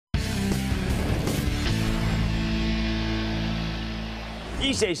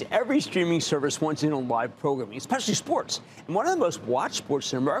These days, every streaming service wants in on live programming, especially sports. And one of the most watched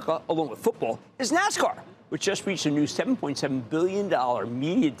sports in America, along with football, is NASCAR, which just reached a new $7.7 billion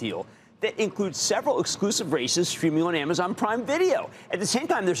media deal that includes several exclusive races streaming on Amazon Prime Video. At the same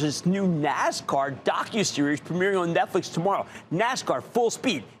time, there's this new NASCAR docuseries premiering on Netflix tomorrow, NASCAR Full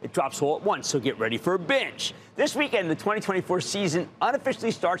Speed. It drops all at once, so get ready for a binge. This weekend, the 2024 season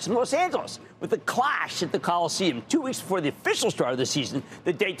unofficially starts in Los Angeles with a clash at the Coliseum 2 weeks before the official start of the season,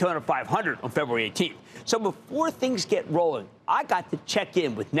 the Daytona 500 on February 18th. So before things get rolling, I got to check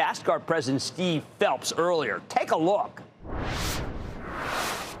in with NASCAR President Steve Phelps earlier. Take a look.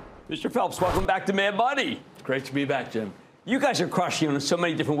 Mr. Phelps, welcome back to Mad Money. Great to be back, Jim. You guys are crushing it in so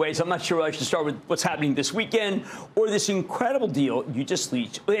many different ways. I'm not sure I should start with what's happening this weekend or this incredible deal you just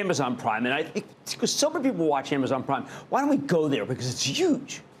reached with Amazon Prime. And I think because so many people watch Amazon Prime, why don't we go there? Because it's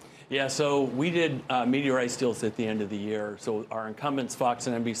huge. Yeah, so we did media rights deals at the end of the year. So our incumbents, Fox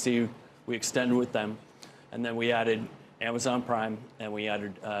and NBC, we extended with them. And then we added Amazon Prime and we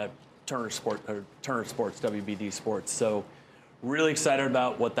added Turner Sports, WBD Sports. So really excited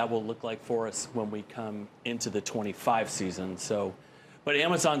about what that will look like for us when we come into the 25 season. So, but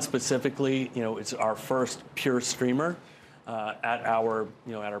Amazon specifically, it's our first pure streamer at our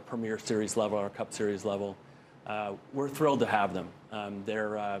Premier Series level, our Cup Series level. We're thrilled to have them.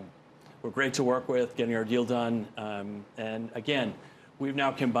 We're great to work with, getting our deal done. And again, we've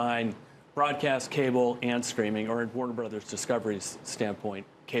now combined broadcast, cable, and streaming, or in Warner Brothers Discovery's standpoint,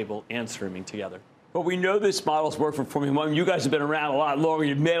 cable and streaming together. But we know this model's worked for Formula One. You guys have been around a lot longer.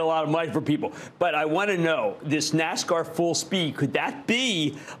 You've made a lot of money for people. But I want to know, this NASCAR Full Speed, could that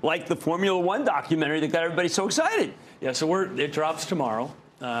be like the Formula One documentary that got everybody so excited? Yeah, so it drops tomorrow,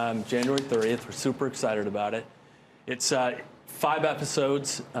 January 30th. We're super excited about it. It's 5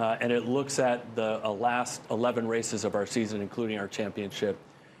 episodes, and it looks at the last 11 races of our season, including our championship.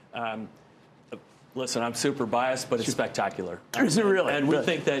 Listen, I'm super biased, but it's spectacular. Is it really? And we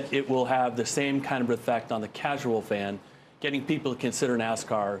think that it will have the same kind of effect on the casual fan, getting people to consider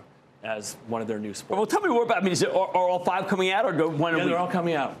NASCAR as one of their new sports. Well, tell me more about it. Are all 5 coming out, or go one a week? They're all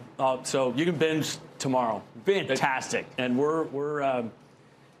coming out. So you can binge tomorrow. Fantastic. And we're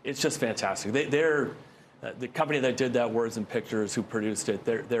it's just fantastic. They're the company that did that, Words and Pictures, who produced it.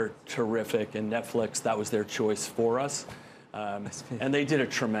 They're terrific, and Netflix, that was their choice for us. And they did a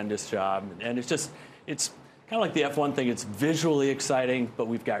tremendous job. And it's kind of like the F1 thing. It's visually exciting, but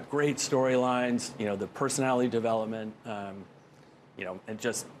we've got great storylines, the personality development, and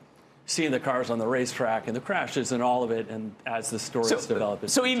just seeing the cars on the racetrack and the crashes and all of it, and as the stories develop.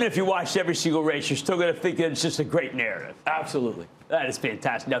 So even if you watched every single race, you're still going to think that it's just a great narrative. Absolutely. That is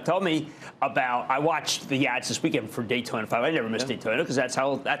fantastic. Now tell me about, I watched the ads this weekend for Daytona 5. I never missed Daytona because that's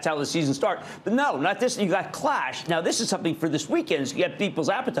how the season starts. But no, not this. You got Clash. Now this is something for this weekend. So you get people's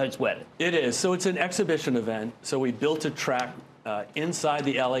appetites whetted. It is. So it's an exhibition event. So we built a track inside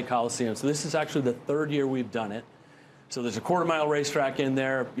the LA Coliseum. So this is actually the 3rd year we've done it. So there's a quarter-mile racetrack in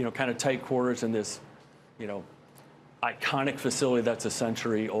there, kind of tight quarters in this, iconic facility that's a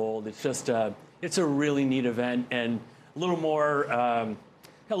century old. It's just, it's a really neat event and a little more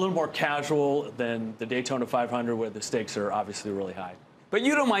casual than the Daytona 500, where the stakes are obviously really high. But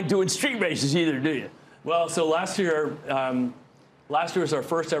you don't mind doing street races either, do you? Well, so last year was our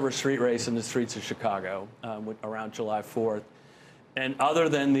first ever street race in the streets of Chicago, around July 4th. And other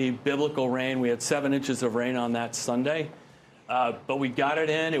than the biblical rain, we had 7 inches of rain on that Sunday. But we got it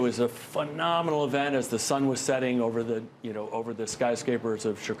in. It was a phenomenal event as the sun was setting over the skyscrapers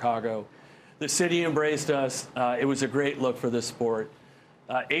of Chicago. The city embraced us. It was a great look for this sport.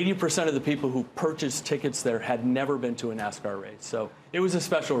 80% of the people who purchased tickets there had never been to a NASCAR race. So it was a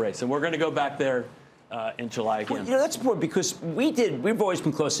special race. And we're going to go back there in July again. Well, that's important because we've always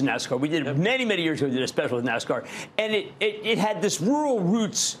been close to NASCAR. We did many, many years ago, we did a special with NASCAR. And it had this rural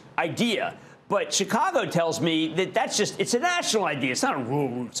roots idea. But Chicago tells me that it's a national idea. It's not a rural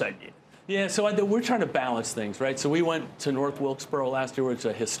roots idea. Yeah, so we're trying to balance things, right? So we went to North Wilkesboro last year, which is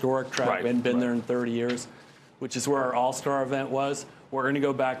a historic track. Right, we hadn't been there in 30 years, which is where our All-Star event was. We're going to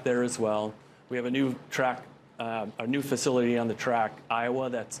go back there as well. We have a new track, a new facility on the track, Iowa,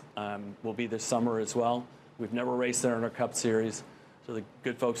 that will be this summer as well. We've never raced there in our Cup Series, so the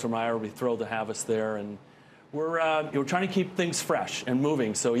good folks from Iowa will be thrilled to have us there. And we're trying to keep things fresh and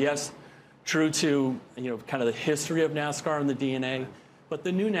moving. So yes, true to kind of the history of NASCAR and the DNA, but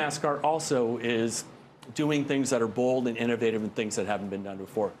the new NASCAR also is doing things that are bold and innovative and things that haven't been done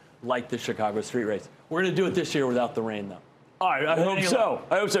before, like the Chicago Street Race. We're going to do it this year without the rain, though. All right, I hope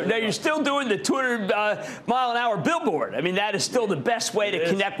so. Now, you're still doing the 200-mile-an-hour billboard. I mean, that is still the best way to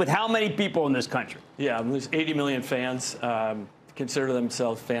connect with how many people in this country? Yeah, there's 80 million fans. consider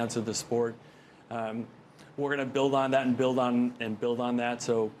themselves fans of the sport. We're going to build on that and build on that.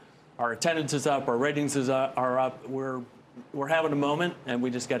 So our attendance is up, our ratings are up. We're having a moment, and we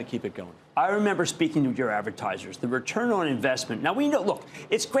just got to keep it going. I remember speaking to your advertisers, the return on investment. Now, we know, look,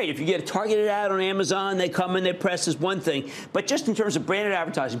 it's great. If you get a targeted ad on Amazon, they come and they press is one thing. But just in terms of branded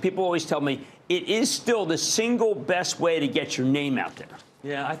advertising, people always tell me it is still the single best way to get your name out there.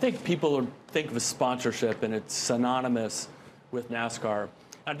 Yeah, I think people think of sponsorship, and it's synonymous with NASCAR.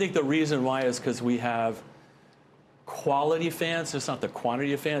 I think the reason why is because we have quality fans, just not the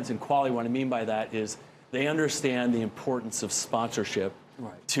quantity of fans. And quality, what I mean by that is they understand the importance of sponsorship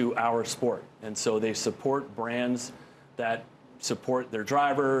to our sport. And so they support brands that support their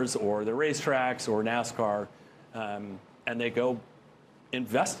drivers or their racetracks or NASCAR, and they go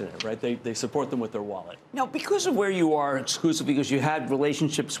invest in it, right? They support them with their wallet. Now, because of where you are exclusively, because you had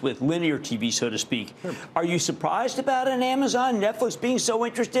relationships with linear TV, so to speak, are you surprised about an Amazon, Netflix being so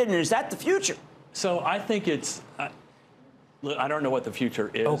interested, and is that the future? So I think it's... I don't know what the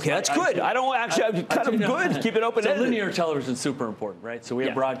future is. Okay, that's good. I'm good. Keep it open-ended. So linear television is super important, right? So we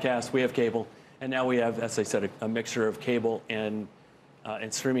have broadcast, we have cable, and now we have, as I said, a mixture of cable and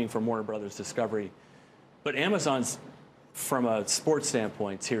streaming from Warner Brothers Discovery. But Amazon's, from a sports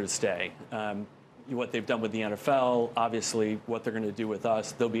standpoint, is here to stay. What they've done with the NFL, obviously, what they're going to do with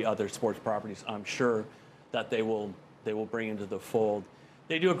us. There'll be other sports properties, I'm sure, that they will bring into the fold.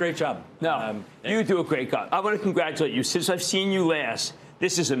 They do a great job. No, you do a great job. I want to congratulate you. Since I've seen you last,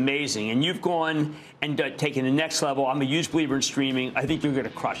 this is amazing. And you've gone and taken the next level. I'm a huge believer in streaming. I think you're going to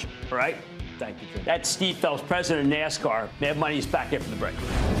crush it. All right? Thank you, Jim. That's Steve Phelps, president of NASCAR. Mad Money's back after the break.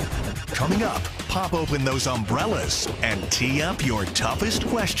 Coming up, pop open those umbrellas and tee up your toughest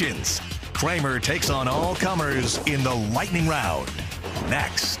questions. Cramer takes on all comers in the lightning round.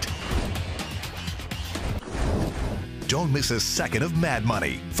 Next. Don't miss a second of Mad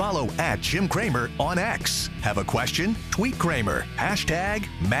Money. Follow @Jim Cramer on X. Have a question? Tweet Cramer.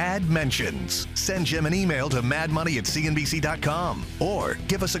 #MadMentions. Send Jim an email to madmoney@cnbc.com or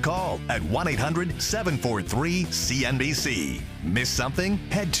give us a call at 1-800-743-CNBC. Miss something?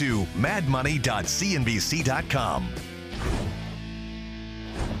 Head to madmoney.cnbc.com.